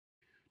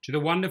To the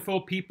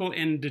wonderful people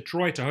in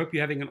Detroit, I hope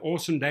you're having an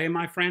awesome day,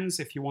 my friends.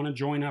 If you want to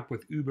join up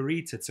with Uber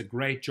Eats, it's a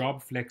great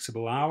job,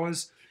 flexible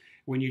hours.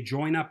 When you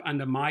join up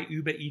under my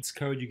Uber Eats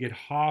code, you get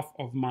half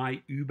of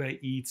my Uber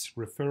Eats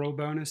referral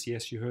bonus.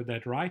 Yes, you heard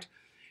that right.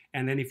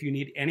 And then if you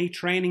need any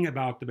training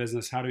about the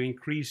business, how to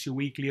increase your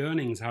weekly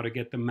earnings, how to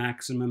get the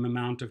maximum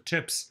amount of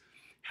tips,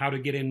 how to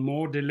get in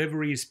more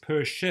deliveries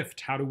per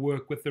shift, how to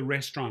work with the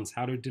restaurants,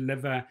 how to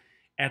deliver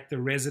at the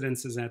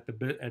residences, at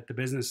the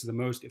business the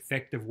most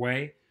effective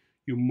way,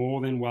 you're more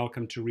than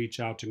welcome to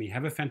reach out to me.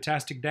 Have a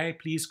fantastic day.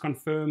 Please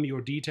confirm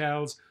your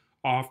details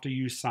after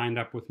you signed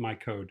up with my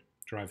code.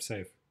 Drive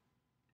safe.